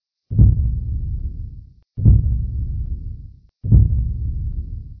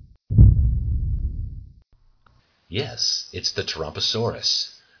Yes, it's the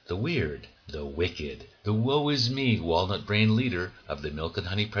Tarumposaurus, the weird, the wicked, the woe-is-me walnut-brain leader of the Milk and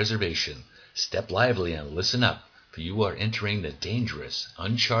Honey Preservation. Step lively and listen up, for you are entering the dangerous,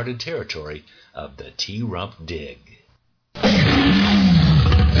 uncharted territory of the T-Rump Dig.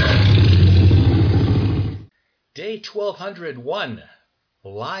 Day 1201.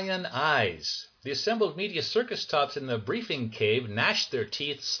 Lion Eyes. The assembled media circus tops in the briefing cave gnashed their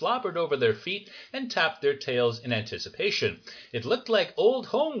teeth, slobbered over their feet, and tapped their tails in anticipation. It looked like Old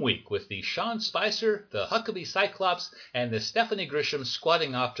Home Week, with the Sean Spicer, the Huckabee Cyclops, and the Stephanie Grisham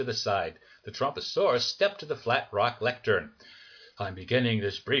squatting off to the side. The Tarumposaurus stepped to the flat rock lectern. I'm beginning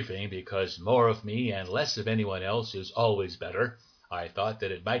this briefing because more of me and less of anyone else is always better. I thought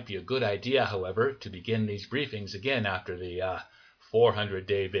that it might be a good idea, however, to begin these briefings again after the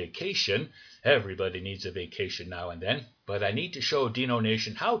 400-day vacation. Everybody needs a vacation now and then, but I need to show Dino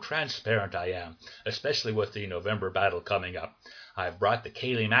Nation how transparent I am, especially with the November battle coming up. I've brought the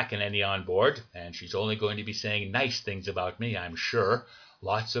Kaylee McEnany on board, and she's only going to be saying nice things about me, I'm sure.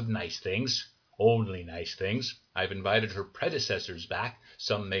 Lots of nice things. Only nice things. I've invited her predecessors back,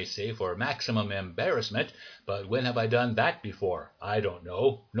 some may say for maximum embarrassment, but when have I done that before? I don't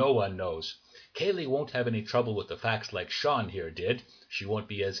know. No one knows. Kaylee won't have any trouble with the facts like Sean here did. She won't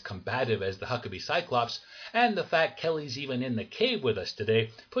be as combative as the Huckabee Cyclops, and the fact Kelly's even in the cave with us today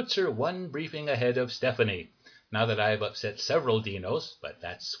puts her one briefing ahead of Stephanie. Now that I've upset several dinos, but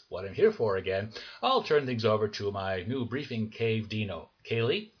that's what I'm here for again, I'll turn things over to my new briefing cave dino.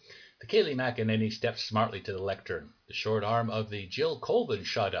 Kaylee? The Kaylee McEnany stepped smartly to the lectern. The short arm of the Jill Colvin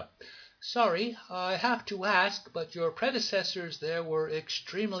shot up. Sorry, I have to ask, but your predecessors there were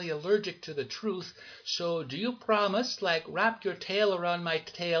extremely allergic to the truth, so do you promise, like wrap your tail around my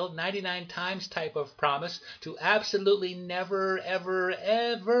tail 99 times type of promise, to absolutely never, ever,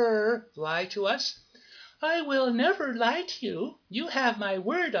 ever lie to us? I will never lie to you. You have my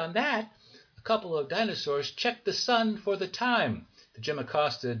word on that. A couple of dinosaurs checked the sun for the time. The Jim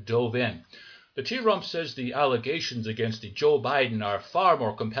Acosta dove in. The T-Rump says the allegations against the Joe Biden are far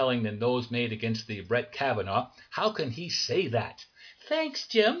more compelling than those made against the Brett Kavanaugh. How can he say that? Thanks,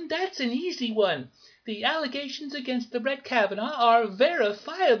 Jim. That's an easy one. The allegations against the Brett Kavanaugh are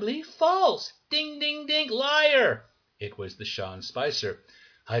verifiably false. Ding, ding, ding. Liar! It was the Sean Spicer.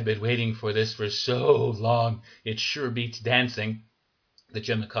 I've been waiting for this for so long. It sure beats dancing. The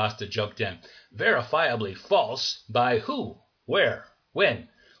Jim Acosta jumped in. Verifiably false? By who? Where? When?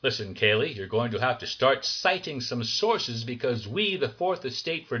 Listen, Kaylee, you're going to have to start citing some sources because we, the Fourth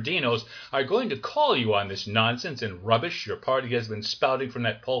Estate for Dinos, are going to call you on this nonsense and rubbish your party has been spouting from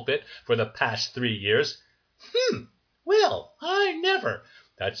that pulpit for the past 3 years. Well, I never.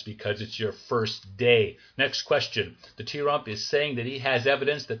 That's because it's your first day. Next question. The T-Rump is saying that he has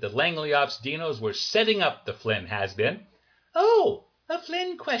evidence that the Langley Ops Dinos were setting up the Flynn has-been. Oh, a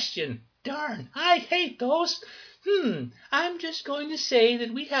Flynn question. Darn, I hate those. I'm just going to say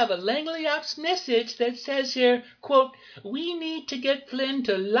that we have a Langley Ops message that says here, quote, we need to get Flynn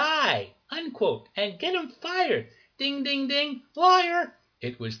to lie, unquote, and get him fired. Ding, ding, ding, liar.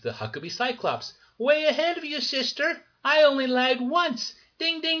 It was the Huckabee Cyclops. Way ahead of you, sister. I only lied once.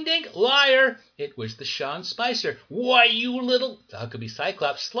 Ding, ding, ding, liar. It was the Sean Spicer. Why, you little... The Huckabee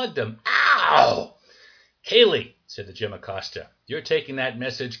Cyclops slugged him. Ow! Kaylee, said the Jim Acosta, you're taking that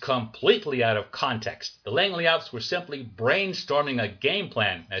message completely out of context. The Langley Ops were simply brainstorming a game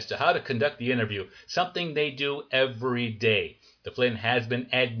plan as to how to conduct the interview, something they do every day. The Flynn has-been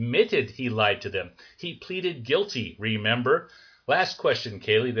admitted he lied to them. He pleaded guilty, remember? Last question,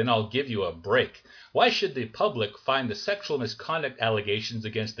 Kaylee, then I'll give you a break. Why should the public find the sexual misconduct allegations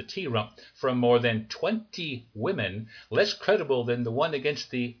against the T-Rump from more than 20 women less credible than the one against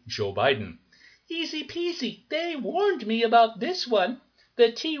the Joe Biden? Easy peasy. They warned me about this one.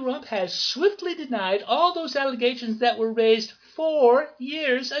 The T-Rump has swiftly denied all those allegations that were raised 4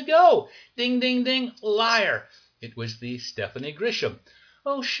 years ago. Ding, ding, ding, liar. It was the Stephanie Grisham.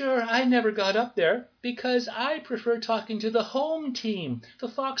 Oh, sure, I never got up there because I prefer talking to the home team, the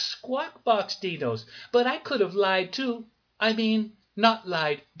Fox Squawk Box Dinos. But I could have lied too. I mean, not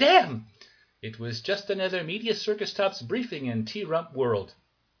lied. Damn! It was just another Media Circus Tops briefing in T-Rump world.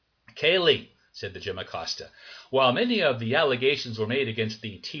 Kaylee, said the Jim Acosta, while many of the allegations were made against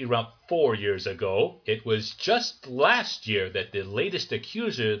the T-Rump 4 years ago, it was just last year that the latest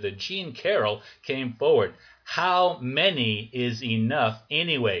accuser, the Gene Carroll, came forward. How many is enough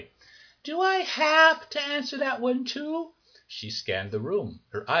anyway? Do I have to answer that one too? She scanned the room.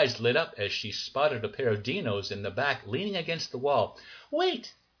 Her eyes lit up as she spotted a pair of dinos in the back leaning against the wall.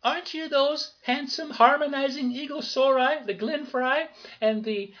 Wait, aren't you those handsome harmonizing Eaglesauri, the Glenn Fry, and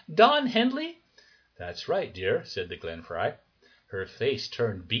the Don Henley? "That's right, dear," said the Glenfry. Her face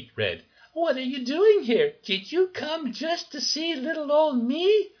turned beet red. "What are you doing here? Did you come just to see little old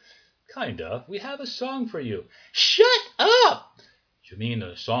me?" "Kind of. We have a song for you." "Shut up!" "You mean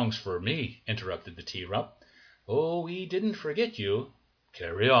the song's for me," interrupted the tea rump. "Oh, we didn't forget you."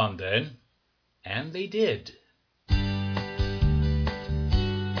 "Carry on, then." And they did.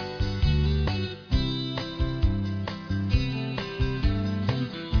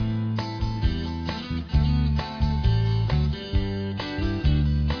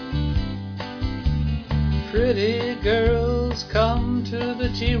 Pretty girls come to the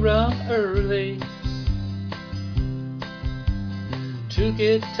tea rump early to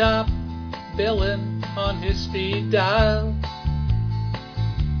get top billing on his speed dial.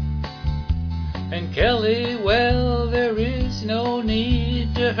 And Kelly, well, there is no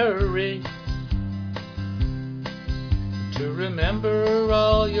need to hurry to remember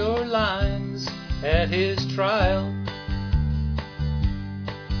all your lines at his trial.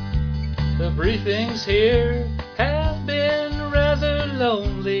 The briefings here have been rather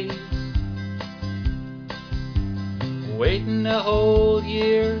lonely, waiting a whole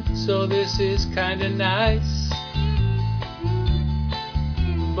year, so this is kinda nice.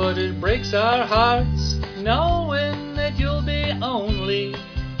 But it breaks our hearts knowing that you'll be only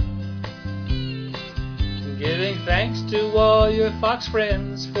giving thanks to all your Fox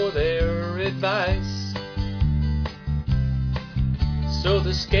friends for their advice. So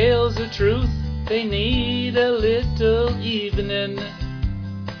the scales of truth, they need a little evening.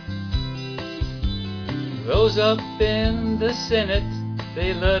 Those up in the Senate,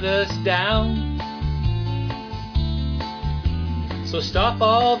 they let us down. So stop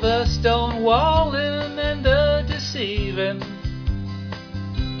all the stonewalling and the deceiving.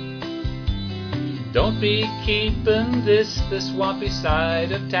 Don't be keeping this the swampy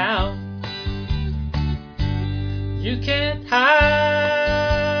side of town. You can't hide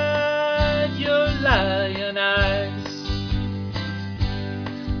your lion eyes.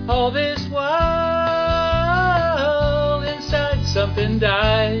 All this while inside something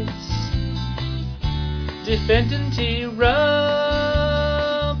dies. Defending tea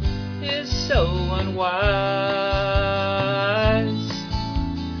rump is so unwise.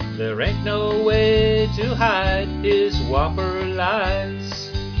 There ain't no way to hide his whopper lies.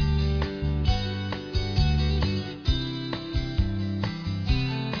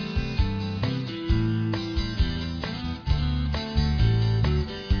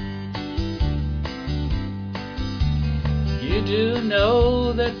 You do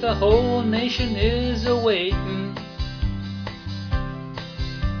know that the whole nation is awaiting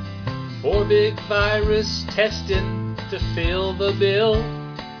for big virus testing to fill the bill.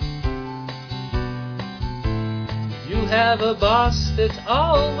 You have a boss that's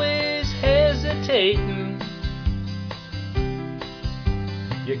always hesitating.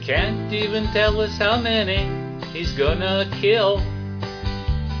 You can't even tell us how many he's gonna kill.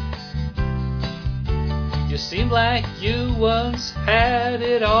 You seem like you once had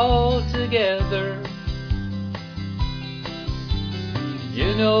it all together.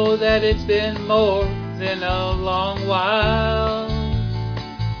 You know that it's been more than a long while.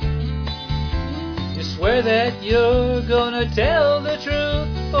 You swear that you're gonna tell the truth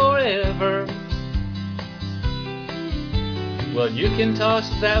forever. Well, you can toss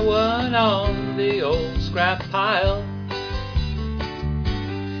that one on the old scrap pile.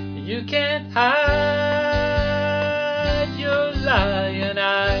 You can't hide your lion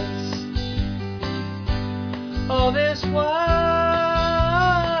eyes. All this while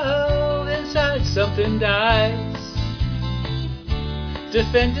inside something dies.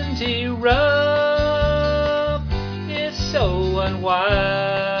 Defending tea rump is so unwise.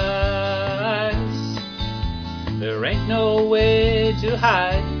 There ain't no way to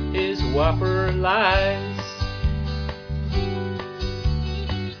hide his whopper lies.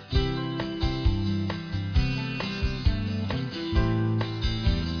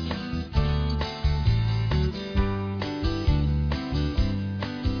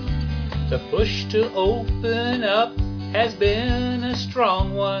 The push to open up has been a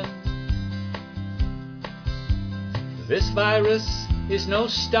strong one. This virus is no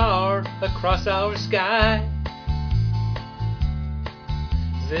star across our sky.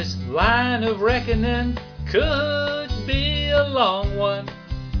 This line of reckoning could be a long one.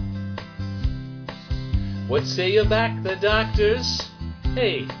 What say you back the doctors?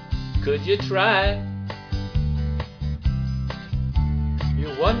 Hey, could you try? You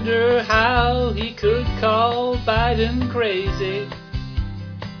wonder how he could call Biden crazy.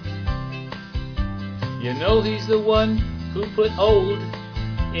 You know he's the one who put old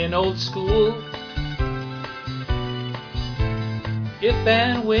in old school. If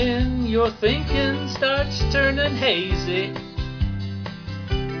and when your thinking starts turning hazy,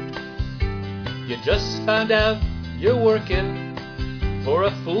 you just found out you're working for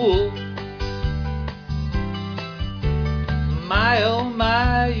a fool. My oh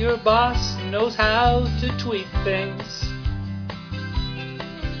my, your boss knows how to tweak things.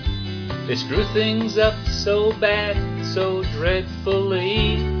 They screw things up so bad, so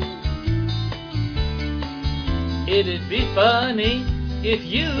dreadfully. It'd be funny if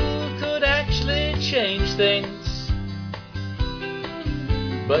you could actually change things.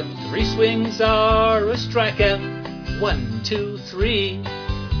 But 3 swings are a strikeout, 1, 2, 3.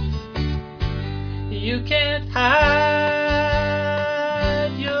 You can't hide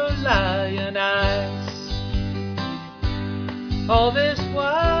your lion eyes. All this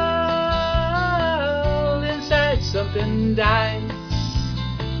while inside something dies.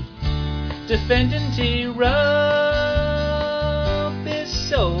 Defending T-Rump is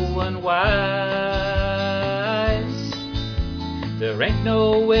so unwise. There ain't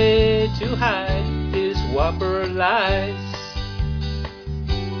no way to hide his whopper lies.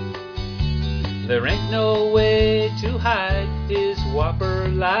 There ain't no way to hide his whopper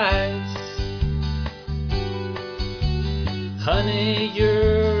lies. Honey,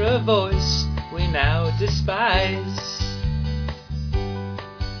 you're a voice we now despise.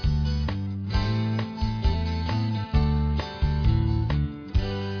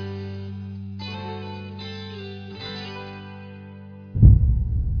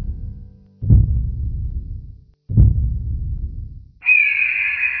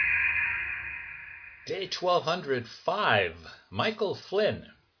 Day 1205. Michael Flynn.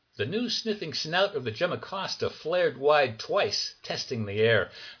 The new sniffing snout of the Jemacosta flared wide twice, testing the air.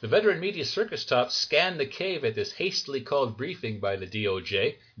 The veteran media circus top scanned the cave at this hastily called briefing by the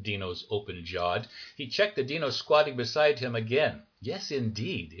DOJ. Dino's open-jawed. He checked the Dino squatting beside him again. Yes,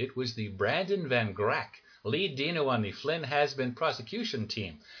 indeed, it was the Brandon Van Grack, lead Dino on the Flynn Has-Been prosecution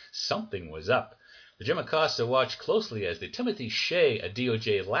team. Something was up. The Jemacosta watched closely as the Timothy Shea, a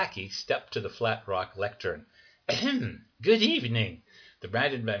DOJ lackey, stepped to the Flat Rock lectern. Ahem, good evening. The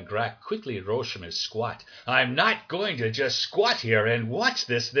Brandon Van Grack quickly rose from his squat. I'm not going to just squat here and watch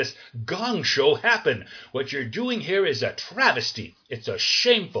this gong show happen. What you're doing here is a travesty. It's a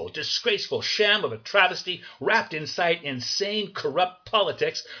shameful, disgraceful sham of a travesty wrapped inside insane, corrupt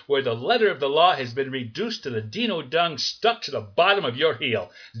politics where the letter of the law has been reduced to the Dino dung stuck to the bottom of your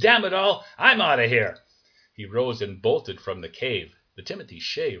heel. Damn it all, I'm out of here. He rose and bolted from the cave. The Timothy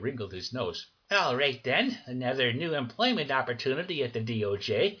Shea wrinkled his nose. All right, then. Another new employment opportunity at the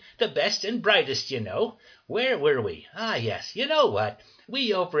DOJ. The best and brightest, you know. Where were we? Ah, yes. You know what?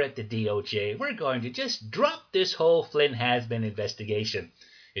 We over at the DOJ, we're going to just drop this whole Flynn Has-Been investigation.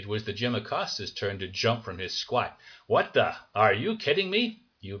 It was the Jemacosta's turn to jump from his squat. What the? Are you kidding me?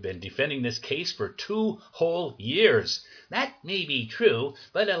 You've been defending this case for 2 whole years. That may be true,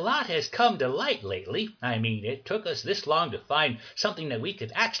 but a lot has come to light lately. I mean, it took us this long to find something that we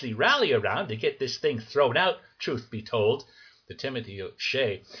could actually rally around to get this thing thrown out, truth be told. The Timothy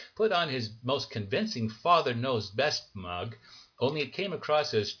Shea put on his most convincing father knows best mug, only it came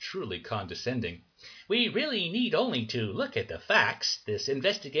across as truly condescending. We really need only to look at the facts. This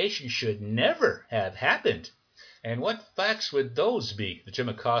investigation should never have happened. And what facts would those be? The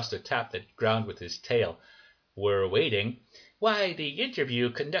Jemacosta tapped the ground with his tail. We're waiting. Why, the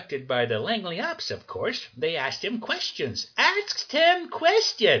interview conducted by the Langley Ops, of course. They asked him questions. Asked him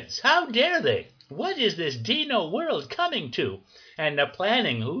questions! How dare they? What is this Dino world coming to? And the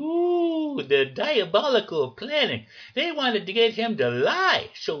planning, ooh, the diabolical planning. They wanted to get him to lie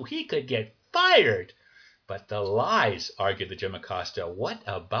so he could get fired. But the lies, argued the Jemacosta. What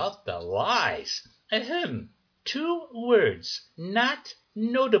about the lies? Ahem. 2 words. Not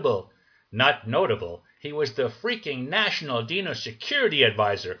notable. Not notable? He was the freaking National Dino Security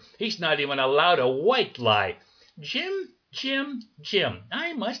Advisor. He's not even allowed a white lie. Jim,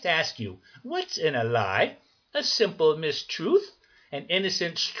 I must ask you, what's in a lie? A simple mistruth? An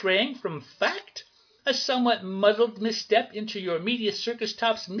innocent straying from fact? A somewhat muddled misstep into your media circus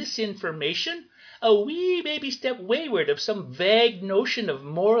top's misinformation? A wee baby step wayward of some vague notion of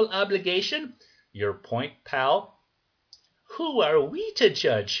moral obligation? Your point, pal? Who are we to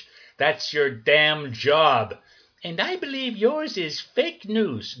judge? That's your damn job. And I believe yours is fake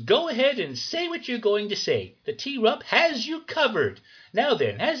news. Go ahead and say what you're going to say. The T-Rump has you covered. Now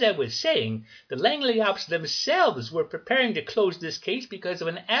then, as I was saying, the Langley Ops themselves were preparing to close this case because of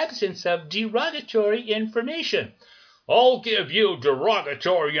an absence of derogatory information. I'll give you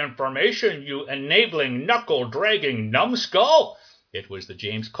derogatory information, you enabling, knuckle-dragging numbskull. It was the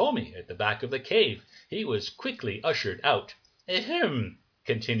James Comey at the back of the cave. He was quickly ushered out. Ahem,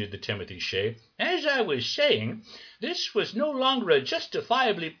 continued the Timothy Shea. As I was saying, this was no longer a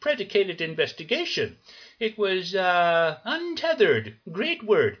justifiably predicated investigation. It was untethered, great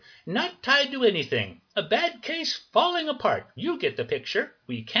word, not tied to anything. A bad case falling apart. You get the picture.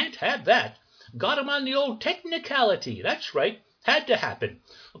 We can't have that. Got 'em on the old technicality. That's right. Had to happen.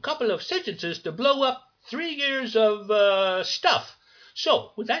 A couple of sentences to blow up 3 years of stuff.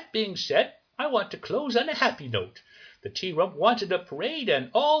 So, with that being said, I want to close on a happy note. The T-Rump wanted a parade and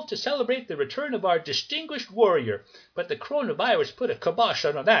all to celebrate the return of our distinguished warrior, but the coronavirus put a kibosh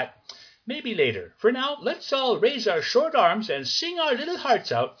on that. Maybe later. For now, let's all raise our short arms and sing our little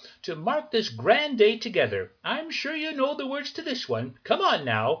hearts out to mark this grand day together. I'm sure you know the words to this one. Come on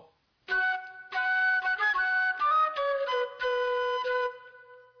now.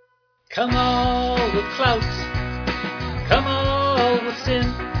 Come all with clouts, come all with sin.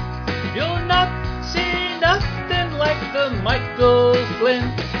 You'll not see nothing like the Michael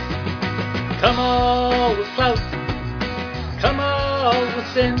Flynn. Come all with clouts, come all with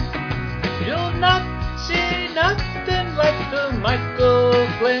sin. You'll not see nothing like the Michael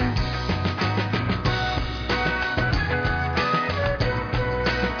Flynn.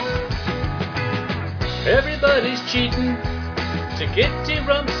 Everybody's cheating to get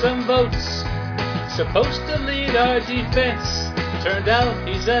T-Rump some votes. Supposed to lead our defense, turned out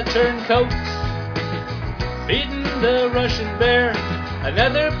he's a turncoat. Feeding the Russian bear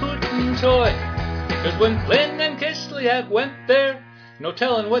another Putin toy. 'Cause when Flynn and Kislyak went there, no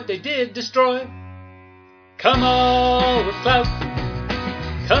telling what they did destroy. Come all with clout,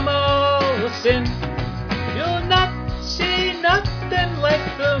 come all with sin. You'll not see nothing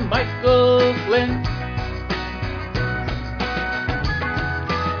like the Michael Flynn.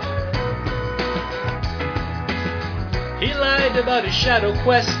 He lied about his shadow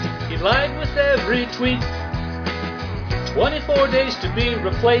quest, he lied with every tweet. 24 days to be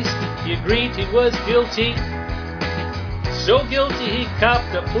replaced, he agreed he was guilty. So guilty he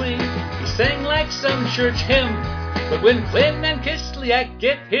copped a plea, he sang like some church hymn. But when Flynn and Kislyak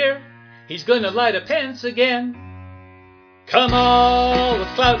get here, he's gonna light a Pence again. Come all with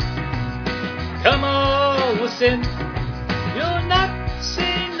clout, come all with sin. You'll not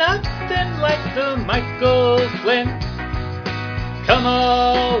see nothing like the Michael Flynn. Come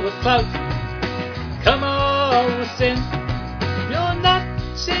all with clout, come all with sin. You'll not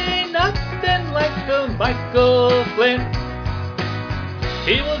see nothing like the Michael Flynn.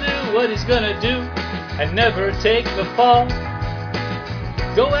 He will do what he's gonna do and never take the fall.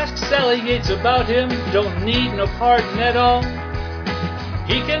 Go ask Sally Yates about him, don't need no pardon at all.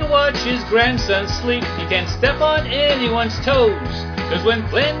 He can watch his grandson sleep, he can't step on anyone's toes. 'Cause when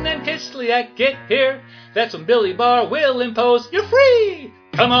Flynn and Kislyak get here, that's when Billy Barr will impose, you're free!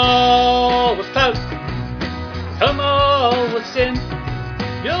 Come all with clout, come all with sin.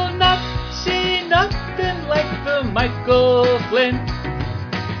 You'll not see nothing like the Michael Flynn.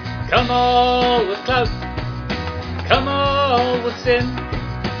 Come all with clout, come all with sin.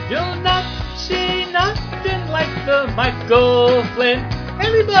 You'll not see nothing like the Michael Flynn.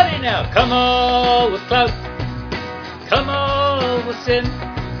 Everybody now, come all with clout, come all with sin.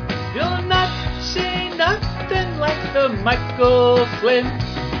 You'll not see nothing like the Michael Flynn.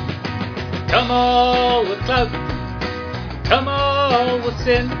 Come all with clout, come all with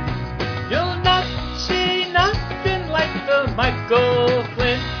sin. You'll not see nothing like the Michael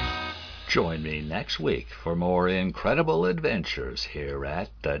Flynn. Join me next week for more incredible adventures here at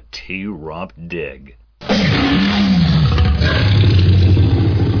the T-Rump Dig.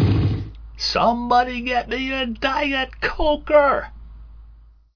 Somebody get me a Diet Coker!